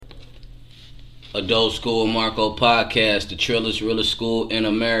Adult School Marco podcast, the trillest, realest school in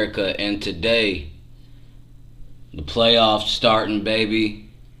America. And today, the playoffs starting, baby.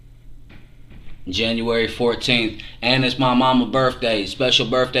 January 14th. And it's my mama birthday. Special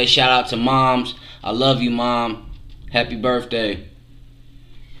birthday. Shout out to moms. I love you, Mom. Happy birthday.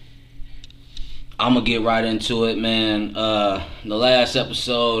 I'm going to get right into it, man. The last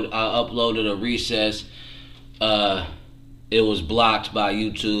episode, I uploaded a recess. It was blocked by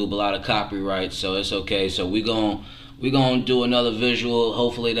YouTube, a lot of copyright, so it's okay. So we gonna do another visual.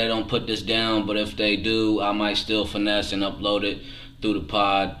 Hopefully they don't put this down, but if they do, I might still finesse and upload it through the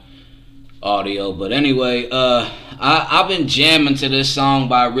pod audio. But anyway, I've been jamming to this song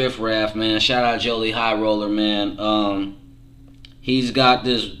by Riff Raff, man. Shout out Jody High Roller, man. He's got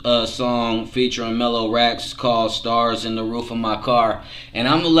this song featuring Mellow Racks called "Stars in the Roof of My Car," and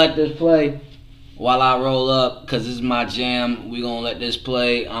I'm gonna let this play while I roll up, cause this is my jam. We gonna let this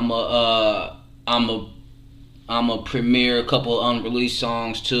play. I'm a premiere a couple of unreleased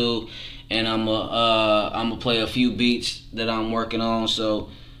songs too, and I'm a play a few beats that I'm working on. So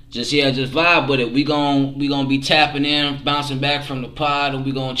just vibe with it. We gonna be tapping in, bouncing back from the pod, and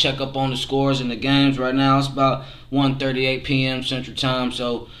we gonna check up on the scores in the games. Right now it's about 1:38 p.m. Central Time.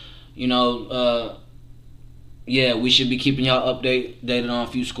 So yeah, we should be keeping y'all updated on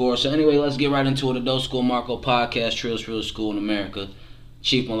a few scores. So anyway, let's get right into it. Adult School Marco podcast, Trillest School in America.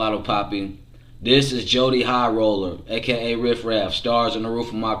 Chief Mulatto Poppy. This is Jody High Roller, a.k.a. Riff Raff, Stars on the Roof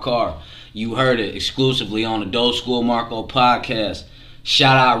of My Car. You heard it exclusively on Adult School Marco podcast.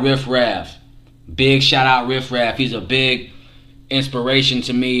 Shout out Riff Raff. Big shout out Riff Raff. He's a big inspiration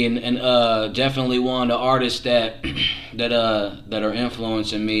to me, and definitely one of the artists that are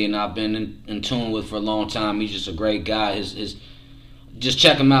influencing me, and I've been in tune with for a long time. He's just a great guy. Just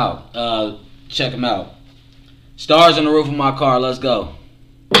check him out. Check him out. Stars on the Roof of My Car. Let's go.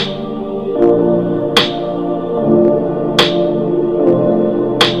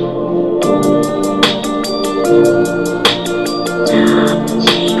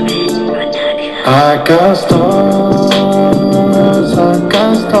 I got stars, I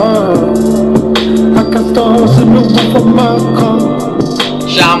got stars, I got stars in the roof of my car.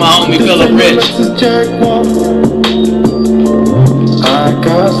 Shout out my homie Philip Rich. I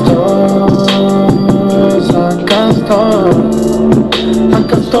got stars, I got stars, I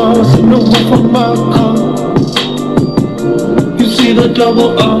got stars in the roof of my car. You see the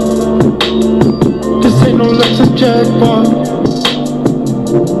double R, this ain't no Lexus jackpot.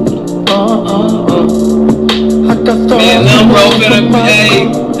 Man, Lil Bro finna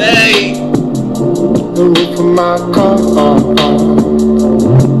hey. The roof of my car.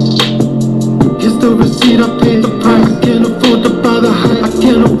 Here's the receipt, I paid the price. I can't afford to buy the hype, I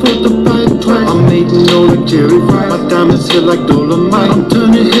can't afford to buy it twice. I'm making no like Jerry Rice, my diamonds hit like Dolomite. I'm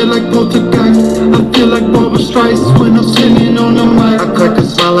turning head like Poltergeist, I feel like Barbra Streisand when I'm singing on the mic. I crack a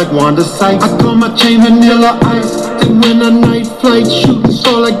smile like Wanda Sykes, I call my chain Vanilla Ice. And when a night flight shooting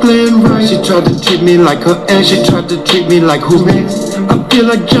star like Glenn Rice. She tried to treat me like her ex, she tried to treat me like who next. I feel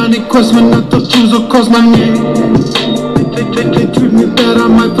like Johnny Questman, I thought shoes across my neck. They treat me bad, I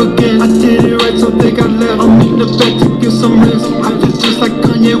might forget. I did it right, so they got left. I'm in the back to get some rest. I feel just like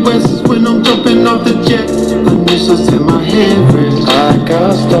Kanye West when I'm jumping off the jet. Initials in my head, red. I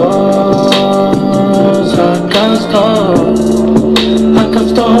got stars, I got stars, I got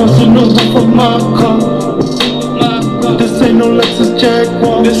stars in the roof of my car. This ain't no Lexus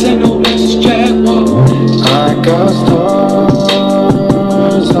Jaguar. This ain't no Lexus Jaguar. I got stars.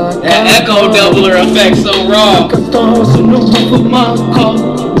 That echo doubler effect so raw. I got stars in the roof of my car.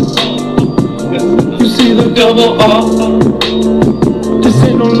 You see the double R. This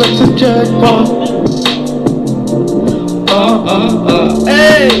ain't no Lexus Jaguar.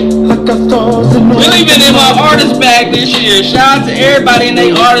 Hey! I got stars in the roof. Really been in my artist bag this year. Shout out to everybody in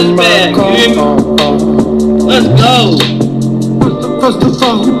their artist bag. You hear me? Let's go. First of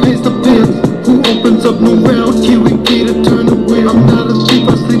all, who pays the bills? Who opens up new round? Kiwi key to turn the wheel. I'm not a thief,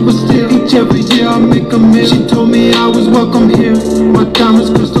 I sleep with steel. Each every year I make a meal. She told me I was welcome here. My diamonds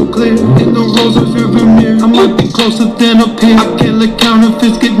crystal clear. In the rose of your mirror. I might be closer than a peer. I can't let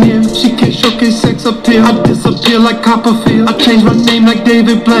counterfeits get near. She can't showcase sex appeal. I disappear like Copperfield. I change my name like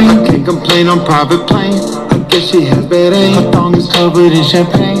David Blaine. I can't complain on private plane. I guess she has bad aim. Her thong is covered in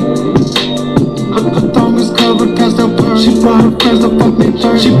champagne. Her thong is covered past her purse. She brought her friends to fuck me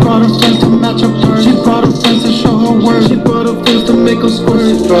third. She brought her friends to match her purse. She brought her friends to show her worth. She brought her friends to make her squirt.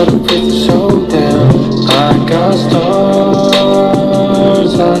 She brought her friends to show them. I got stars,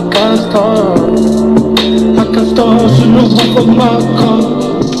 I got stars, I got stars in the roof of my car.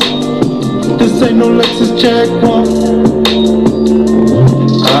 This ain't no Lexus Jaguar.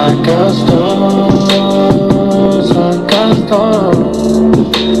 I got stars. I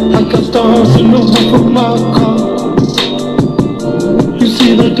got stars in the roof of my car. You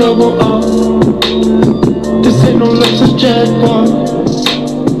see the double R. This ain't no Lexus Jaguar.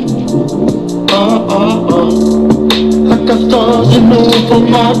 I got stars in the roof of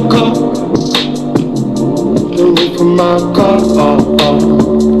my car. The roof of my car.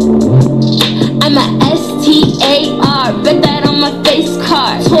 I'm a STAR, bet that on my face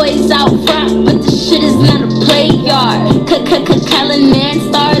card. Toys out front, but the shit is not a play yard. Callahan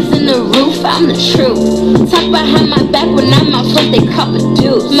stars in the roof, I'm the truth. Talk behind my back when I'm out front, they cop a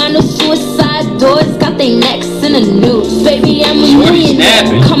dude. Mind no suicide doors, got they necks in the news. Baby, I'm a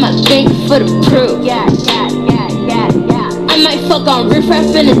millionaire, call my bank for the proof. Yeah. I might fuck on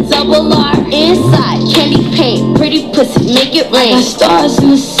riff-raff in a double R. Inside, candy paint, pretty pussy, make it rain. I got stars in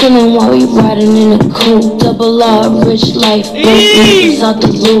the ceiling while we riding in a coupe. Double R, rich life, both niggas out the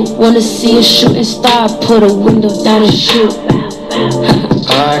roof. Wanna see a shooting star, put a window down and shoot.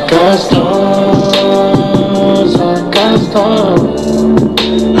 I got stars, I got stars.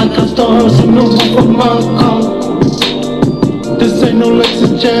 I got stars in the roof of my car. This ain't no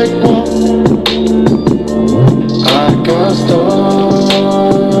Lexus Jaguar. I got stars,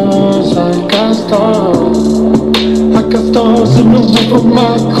 I got stars. I got stars in the roof of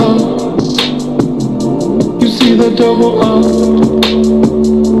my car. You see the double R.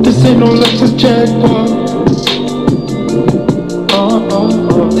 This ain't no Lexus Jaguar.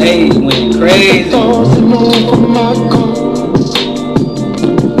 Hey, went crazy. Stars in the roof of my car.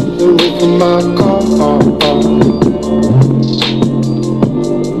 The roof of my car.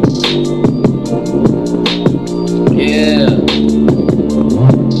 Yeah.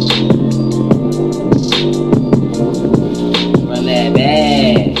 Run that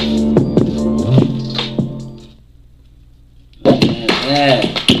back.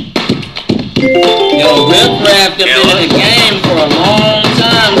 Yo, Rip Rap been in the game for a long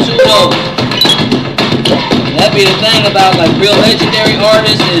time too though. That be the thing about like real legendary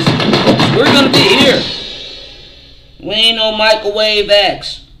artists is we're gonna be here. We ain't no microwave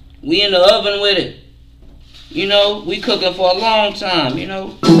acts. We in the oven with it. You know, we cooking for a long time, you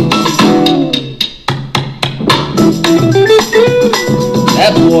know.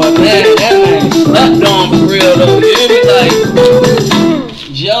 That boy, man, that man slept on for real though. You hear me? Like,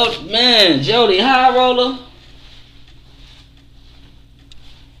 Jody High Roller.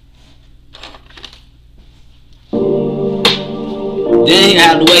 Then he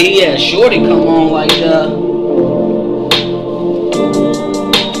had the way he had Shorty come on like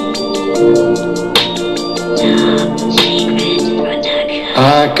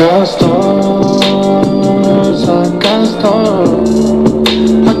I got stars, I got stars.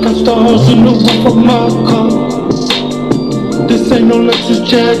 I got stars in the roof of my car. This ain't no Lexus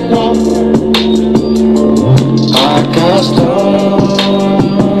Jaguar. I got stars,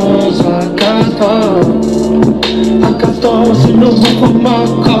 I got stars. I got stars in the roof of my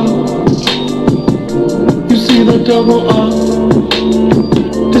car. You see the double R.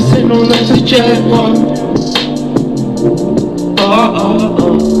 This ain't no Lexus Jaguar. I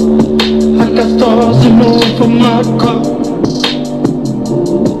got stars in the roof of my car.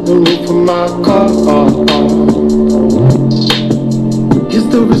 The roof of my car. Here's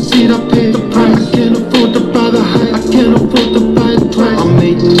the receipt, I paid the price. I can't afford to buy the hype. I can't afford to buy it twice. I'm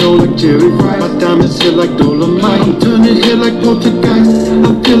making no like Jerry Rice. My diamonds hit like Dolomite. I'm turning head like poltergeist.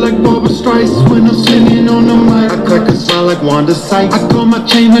 I feel like Barbra Streisand when I'm singing on the mic. I crack a smile like Wanda Sykes. I call my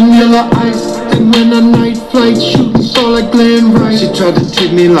chain Vanilla Ice. And when I night flight, shooting star like Glenn Rice. She tried to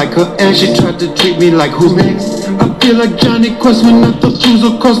treat me like her ex. She tried to treat me like who's next. I feel like Johnny Quest when I thought shoes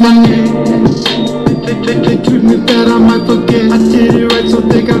across my neck. They treat me bad, I might forget. I did it right, so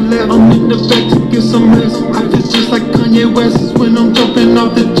they got left. I'm in the back to get some rest. I feel just like Kanye West when I'm jumping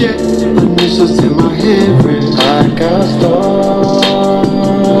off the jet. Initials in my head red. I got stars,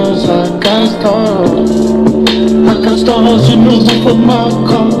 I got stars. I got stars in the roof of my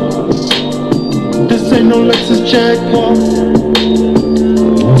car. This ain't no Lexus Jaguar.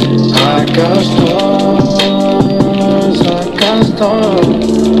 I got stars, I got stars.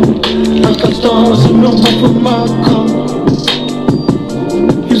 I got stars in the roof of my car.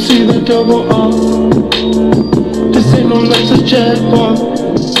 You see the double R. This ain't no Lexus Jaguar.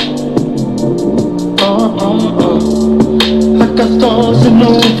 I got stars in the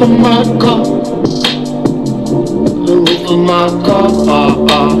roof of my car. The roof of my car.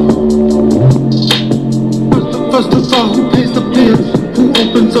 First of all, who pays the bills? Who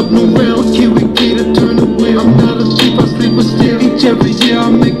opens up new rounds? Can we get a turn the wheel? I'm not a thief, I sleep with steel. Each every year I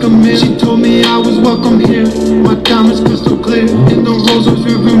make a meal. She told told me I was welcome here. My diamonds crystal clear in the Roses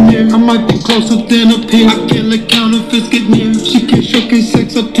River mirror. I might be closer than a peer. I can't let counterfeits get near. She can't showcase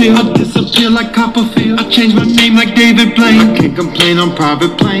sex appeal. I disappear like Copperfield. I change my name like David Blaine. I can't complain on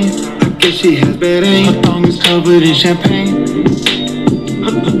private plane. I guess she has bad aim. Her thong is covered in champagne.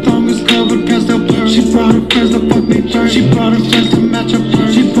 Her thong is covered pastel pearl. She brought her friends to fuck me first. She brought her friends to match her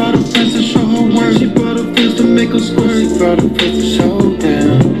purse. She brought her friends to show her worth. She brought her friends to make her squirt. She brought her friends to show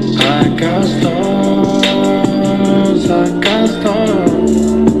them. I got stars, I got stars.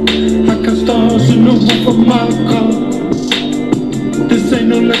 I got stars in the roof of my car. This ain't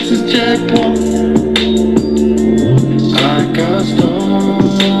no Lexus Jaguar. I got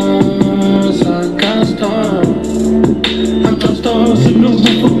stars, I got stars. I got stars in the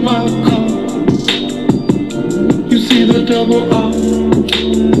roof of my car. You see the double R.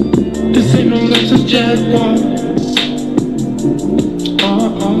 This ain't no Lexus Jaguar.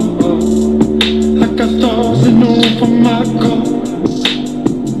 I got stars in the roof of my car.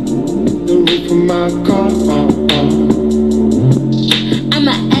 The roof of my car. I'm a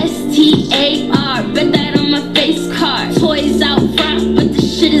STAR, bet that on my face card. Toys out front, but the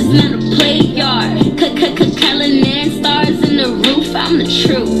shit is not a play yard. Cullinan stars in the roof, I'm the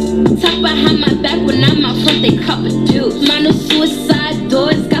truth. Talk behind my back when I'm out front, they cop a dude. Mind no suicide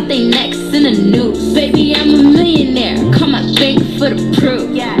doors, got they necks in the news. Baby, I'm a millionaire, call my bank for the proof.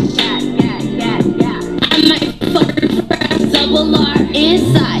 Yeah. I might fuck her for a double R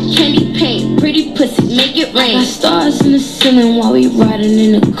inside, candy paint, pretty pussy, make it rain. I got stars in the ceiling while we riding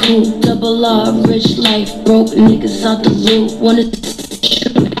in a coupe. Double R, rich life, broke niggas out the roof. Wanna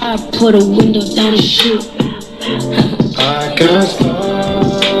shoot, I put a window down and shoot. I got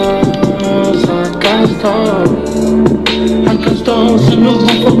stars, I got stars. I got stars in the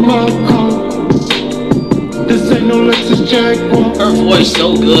roof of my car. This ain't no Lexus Jaguar. Her voice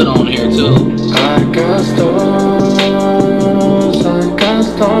so good on here too. I got stars, I got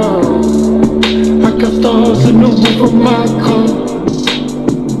stars. I got stars in the roof of my car.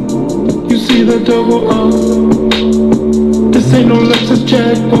 You see the double R. This ain't no Lexus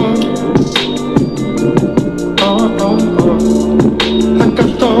Jaguar. I got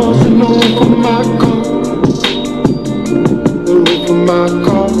stars in the roof of my car. The roof of my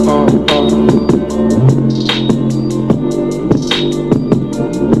car.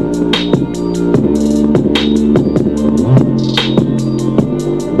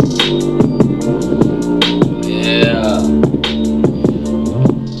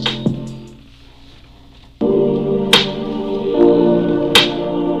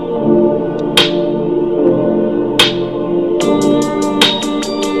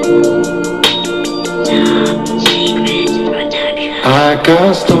 I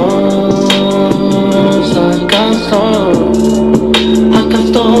got stars, I got stars. I got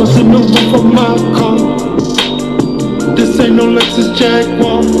stars in the roof of my car. This ain't no Lexus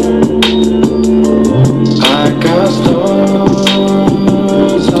Jaguar. I got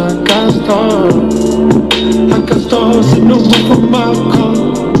stars, I got stars. I got stars in the roof of my car.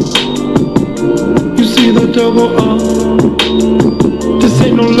 You see the double R. This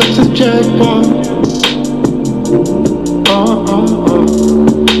ain't no Lexus Jaguar.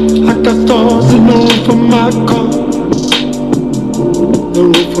 I got stars in the roof of my car. The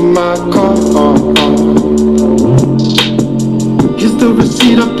roof of my car. Here's the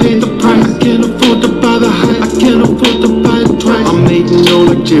receipt, I paid the price. I can't afford to buy the hype. I can't afford to buy it twice. I'm making no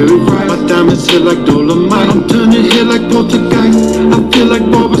like Jerry Rice. My diamonds hit like Dolomite. I'm turning head like Poltergeist. I feel like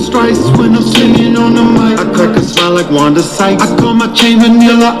Barbra Streisand when I'm singing on the mic. I crack a smile like Wanda Sykes. I call my chain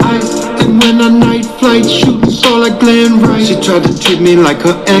Vanilla Ice. And when I night flight, shooting star like Glenn Rice. She tried to treat me like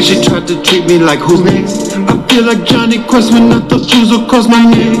her ex. She tried to treat me like who's next. I feel like Johnny Quest when I thought shoes would cross my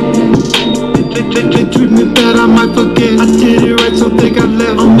neck. They treat me bad, I might forget. I did it right, so they got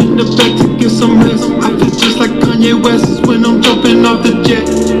left. I'm in the back to get some rest. I feel just like Kanye West when I'm jumping off the jet.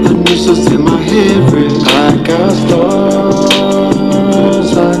 I need so in my head red. I got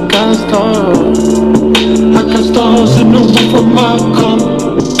stars, I got stars. I got stars in the roof of my car.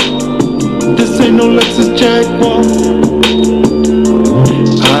 This ain't no Lexus Jaguar.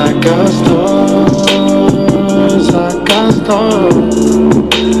 I got stars, I got stars.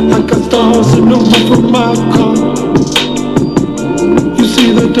 I got stars in the roof of my car. You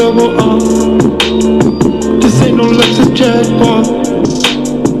see the double R. This ain't no Lexus Jaguar.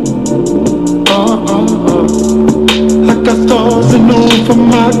 I got stars in the roof of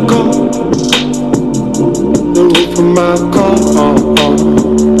my car. The roof of my car.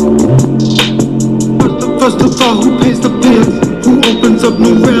 First of all, who pays the bills? Who opens up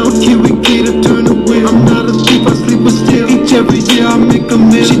new rounds? Kiwi key to turn the wheel. I'm not a thief, I sleep with steel. Each every year I make a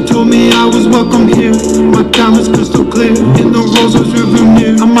meal. She told me I I was welcome here. My diamonds crystal clear in the Rosa's river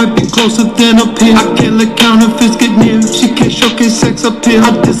near. I might be closer than up here. I can't let counterfeits get near. She can't showcase sex appeal.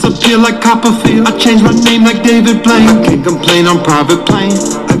 I disappear like Copperfield. I change my name like David Blaine. I can't complain on private plane.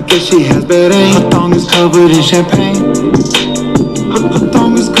 I guess she has bad aim. Her thong is covered in champagne. Her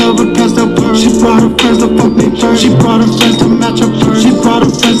thong is covered past her purse. She brought her friends to fuck me first. She brought her friends to match her purse. She brought her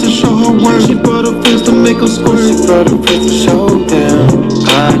friends to show her worth. She brought her friends to make her squirt. She brought her friends to show them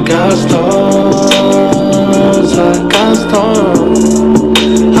I got stars, I got stars.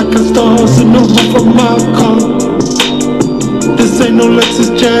 I got stars in the roof of my car. This ain't no Lexus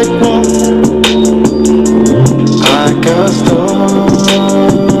Jaguar. I got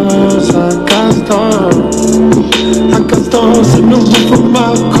stars, I got stars. I got stars in the roof of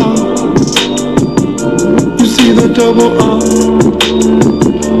my car. You see the double R.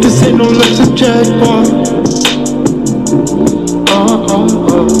 This ain't no Lexus Jaguar.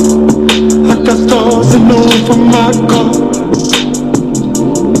 I got stars in the roof of my car.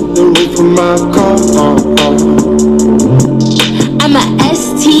 The roof of my car. I'm a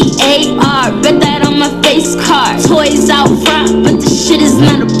STAR, bet that on my face card. Toys out front, but the shit is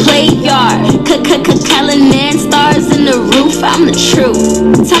not a play yard. Callahan stars in the roof, I'm the truth.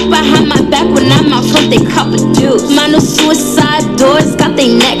 Talk behind my back when I'm out front, they cop a deuce. My no suicide doors got they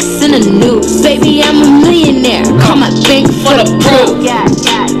necks in the news. Baby, I'm a millionaire, call my bank for the proof. Yeah.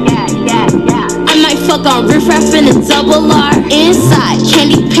 I might fuck on riffraff in a double R. Inside,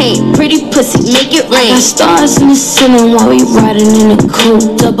 candy paint, pretty pussy, make it rain. Got stars in the ceiling while we riding in a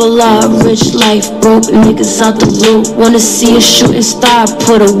coupe. Double R, rich life, broke niggas out the loop. Wanna see a shooting star,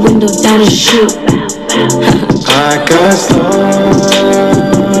 put a window down and shoot. I got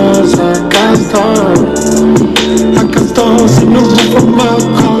stars, I got stars. I got stars in the roof of my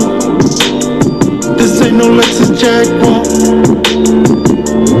car. This ain't no Lexus Jaguar.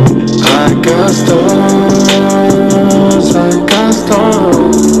 I got stars, I got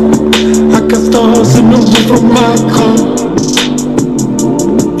stars. I got stars in the roof of my car.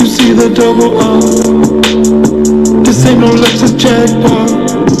 You see the double R. This ain't no Lexus Jaguar.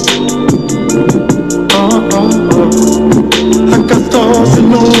 I got stars in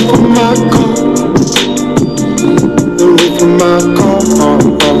the roof of my car. The roof of my car.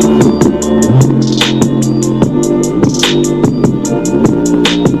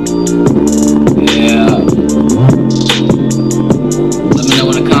 Yeah. Let me know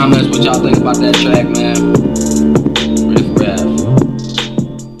in the comments what y'all think about that track, man. Riff Raff.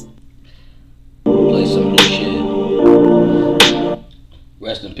 Play some new shit.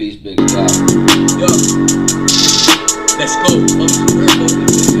 Rest in peace, Big Pop. Yo. Let's go. To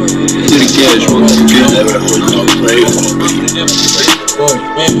the cash, one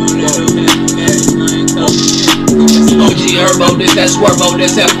OG Herbo, this that Swervo,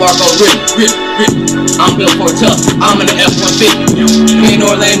 this that Marco, rip. I'm built for tough, I'm in the F-150. Me in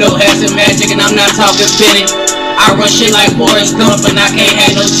Orlando had some magic and I'm not talking spinning. I run shit like Forrest Gump and I can't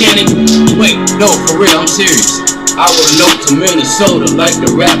have no chinning. Wait, no, for real, I'm serious. I wrote a note to Minnesota like the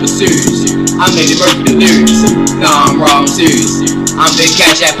rapper serious. I made it Murphy delirious. Nah, I'm raw, I'm serious. I'm Big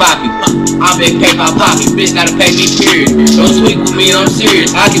Cash at Poppy. I'm Big PayPal Poppy. Bitch gotta pay me, period. Don't tweak with me, I'm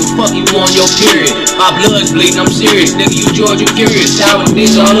serious. I give a fuck you on your period. My blood's bleeding, I'm serious. Nigga, you George, you curious. Sour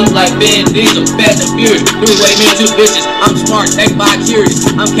Diesel, I look like Ben Diesel. Fast and furious. Three-way men, two bitches. I'm smart, take by curious.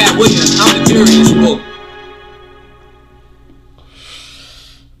 I'm Cat Williams, I'm luxurious. Whoa.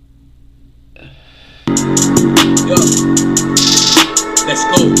 Yo. Let's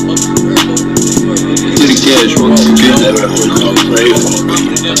go. To the cash, one OG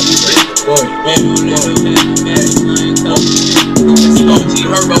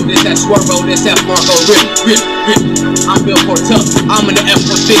Herbo, this that Swervo, this that Marco, rip. I'm built for tough, I'm in the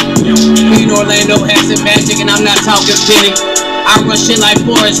F-150. Me in Orlando had some magic and I'm not talking spinning. I run shit like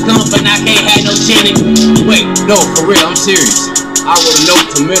Forrest Gump and I can't have no chinning. Wait, no, for real, I'm serious. I wrote a note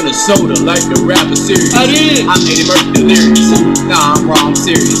to Minnesota like the rapper serious. I did. I made it Murphy delirious. Nah, I'm raw, I'm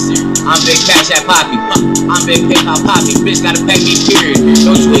serious. I'm Big Cash at Poppy. I'm Big PayPal Poppy. Bitch gotta pay me, period.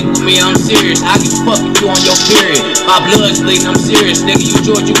 Don't tweak with me, I'm serious. I give a fuck you on your period. My blood's bleeding, I'm serious. Nigga, you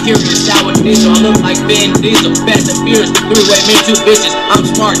George, you curious. Sour Diesel, I look like Ben Diesel. Fast and furious. Three-way men, two bitches. I'm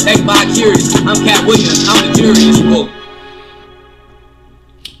smart, take by curious. I'm Cat Williams, I'm luxurious. Whoa.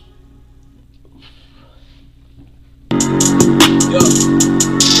 Yo.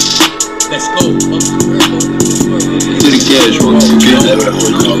 Let's go. To the cash, one OG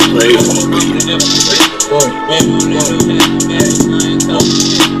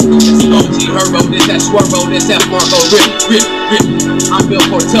Herbo, this that Swervo, this that Marco, rip. I'm built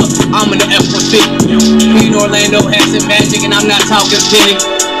for tough, I'm in the F-150. Me in Orlando had some magic and I'm not talking spinning.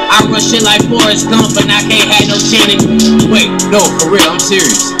 I run shit like Forrest Gump and I can't have no chinning. Wait, no, for real, I'm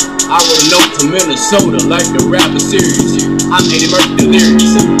serious. I wrote a note to Minnesota like the rapper serious. I'm Eddie Murphy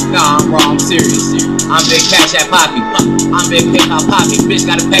delirious. Nah, I'm wrong, I'm serious. I'm Big Cash at Poppy. I'm Big PayPal Poppy. Bitch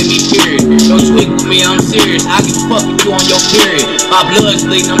gotta pay me, period. Don't tweak with me, I'm serious. I give a fuck if you on your period. My blood's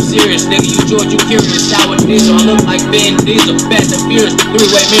bleeding, I'm serious. Nigga, you George, you curious. Sour diesel, I look like Ben Diesel. Fast and furious, the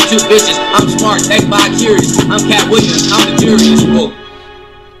three-way men, two bitches. I'm smart, they by curious. I'm Cat Williams, I'm the curious. Whoa.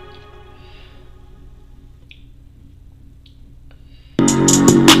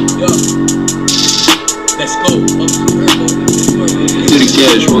 Let's go. To the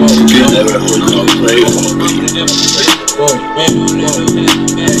cash one, you never heard of play.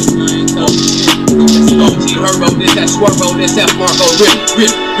 Herbo, this, that Swervo, this, that Marco, rip.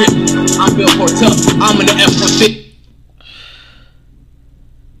 I'm built for tough. I'm in the F-150.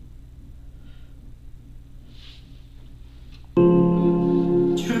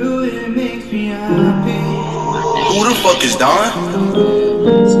 True, it makes me happy. Who the fuck is Don?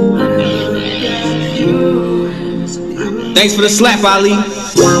 Thanks for the slap, Ali.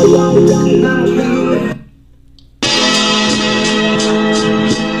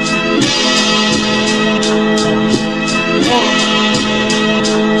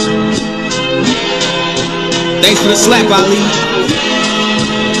 Thanks for the slap, Ali.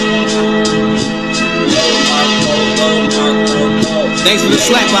 Thanks for the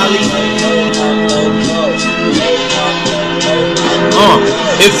slap, Ali.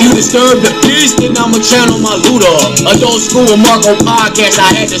 If you disturb the peace, then I'ma channel my loot off. Adult School with Marco podcast, I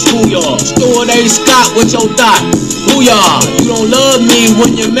had to school y'all. Stuart A. Scott, what's your thought? Booyah, you don't love me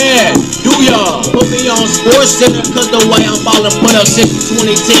when you're mad, do y'all? Put me on Sports Center, cause the way I'm falling put up since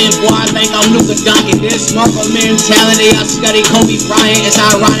 2010. Boy, I think I'm Luka Doncic. This Marco mentality, I study Kobe Bryant. It's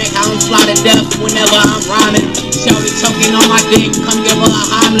ironic how I'm fly to death whenever I'm rhyming. Shouty choking on my dick, come give her a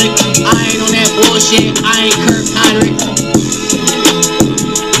Heimlich. I ain't on that bullshit, I ain't Kirk Heinrich.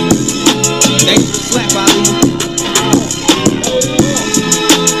 Thanks for the slap, Ali.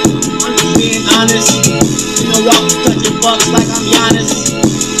 I'm just being honest. You know, walk touching bucks like I'm Giannis.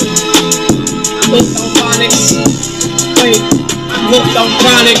 I'm hooked on phonics. Wait, I'm hooked on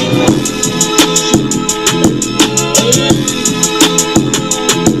chronic.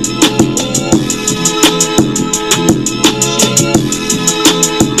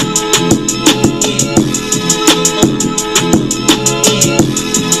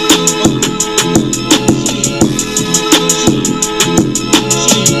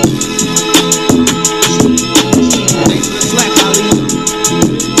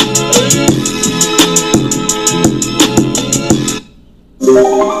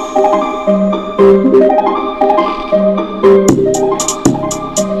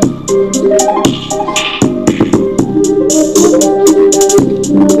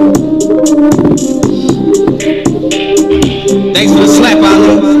 Thanks for the slap,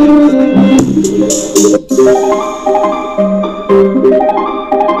 Ali.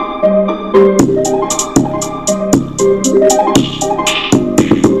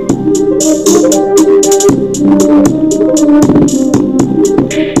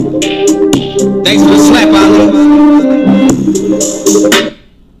 Thanks for the slap, Ali.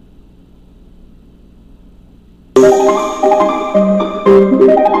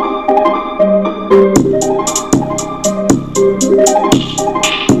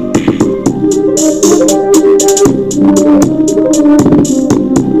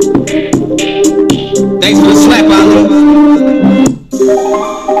 Thanks for the slap, Ali.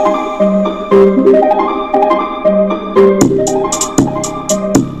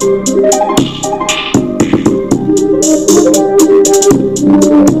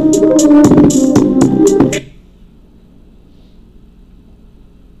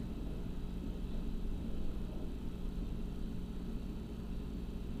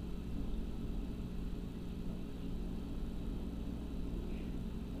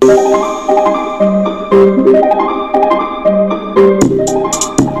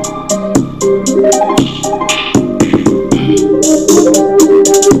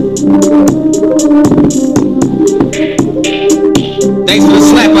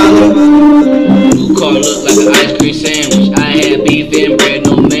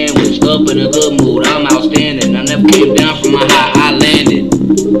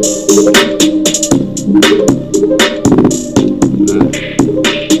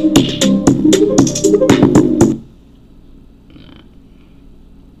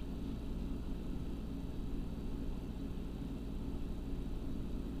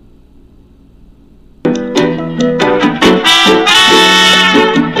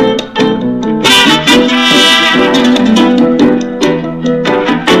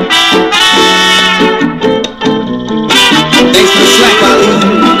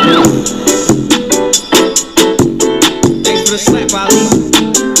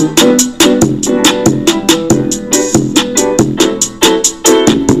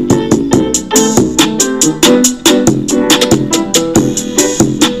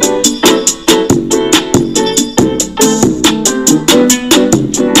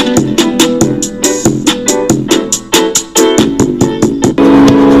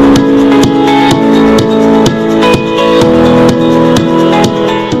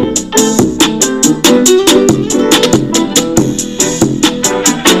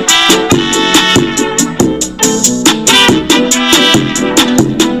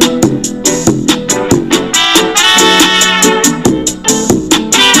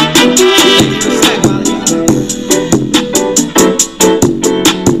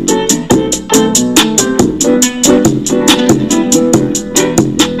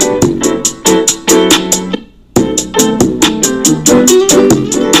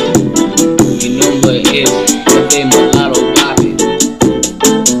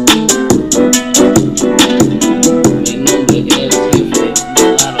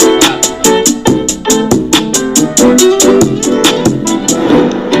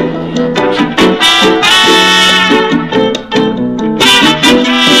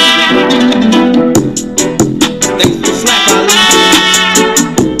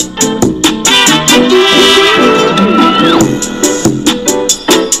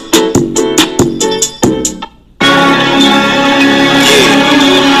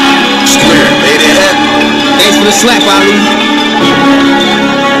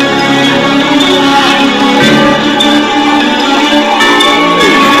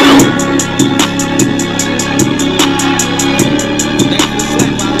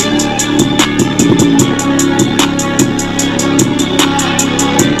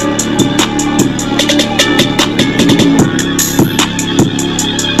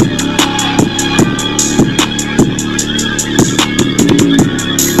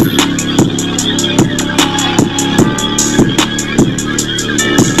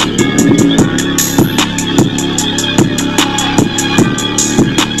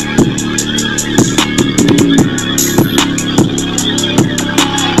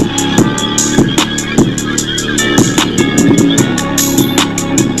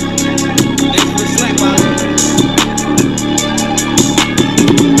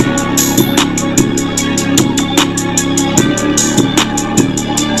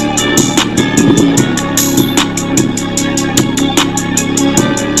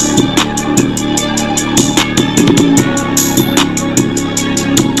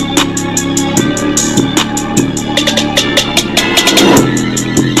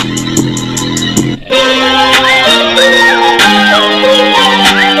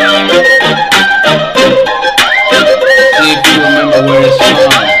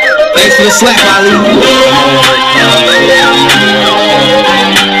 for the slack, Ali.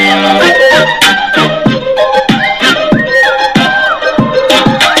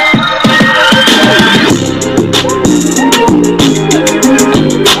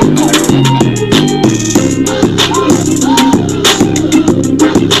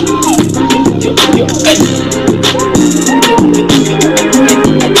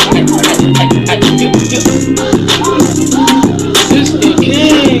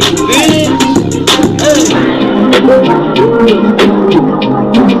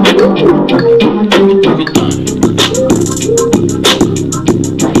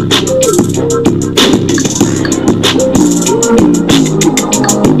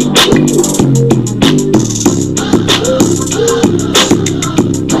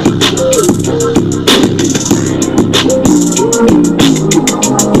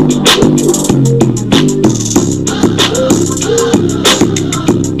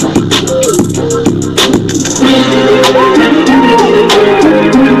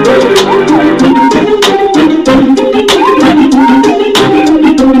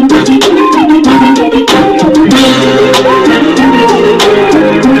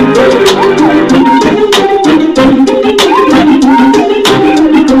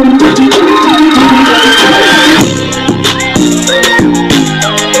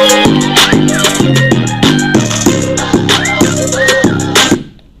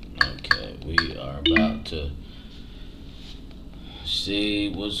 See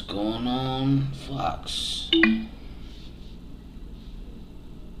what's going on, Fox.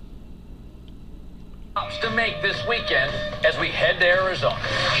 To make this weekend as we head to Arizona.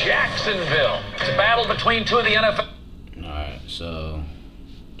 Jacksonville. It's a battle between two of the NFL. Alright, so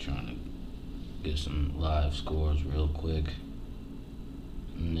trying to get some live scores real quick.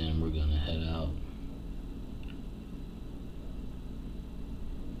 And then we're gonna head out.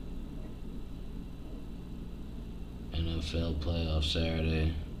 NFL playoff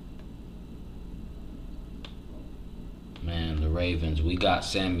Saturday. Man, the Ravens, we got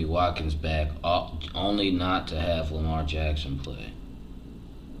Sammy Watkins back, only not to have Lamar Jackson play.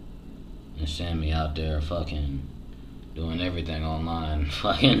 And Sammy out there fucking doing everything online,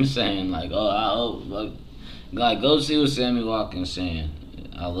 fucking saying like, oh, I hope, like, go see what Sammy Watkins saying.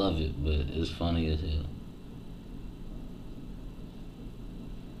 I love it, but it's funny as hell.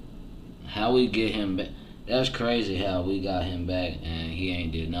 How we get him back? That's crazy how we got him back and he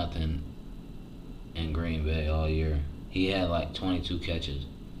ain't did nothing in Green Bay all year. He had like 22 catches.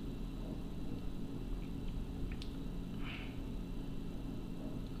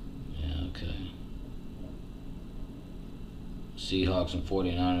 Yeah, okay. Seahawks and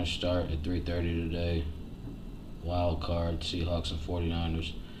 49ers start at 3:30 today. Wild card, Seahawks and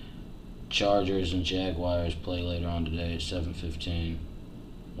 49ers. Chargers and Jaguars play later on today at 7:15.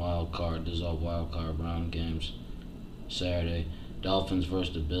 Wild card, this is all wild card round games. Saturday. Dolphins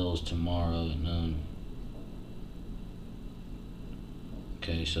versus the Bills tomorrow at noon.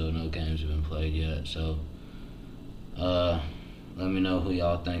 Okay, so no games have been played yet. So, let me know who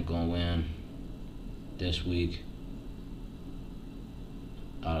y'all think gonna win this week.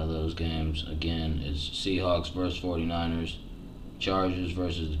 Out of those games, again, it's Seahawks versus 49ers, Chargers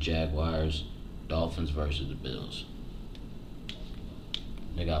versus the Jaguars, Dolphins versus the Bills.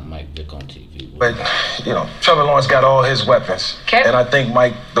 They got Mike Vick on TV. But, you know, Trevor Lawrence got all his weapons. And I think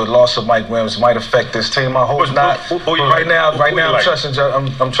the loss of Mike Williams might affect this team. I hope not. Right now, I'm trusting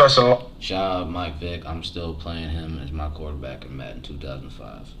Shout out Mike Vick. I'm still playing him as my quarterback in Madden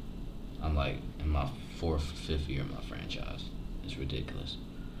 2005. I'm like in my 4th, 5th year of my franchise. It's ridiculous.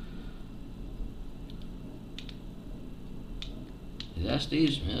 Is that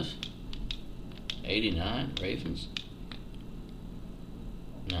Steve Smith? 89 Ravens?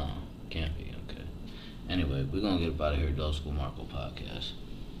 No, can't be. Okay. Anyway, we're gonna get up out of here. Adult School Marco Podcast.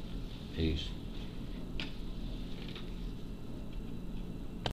 Peace.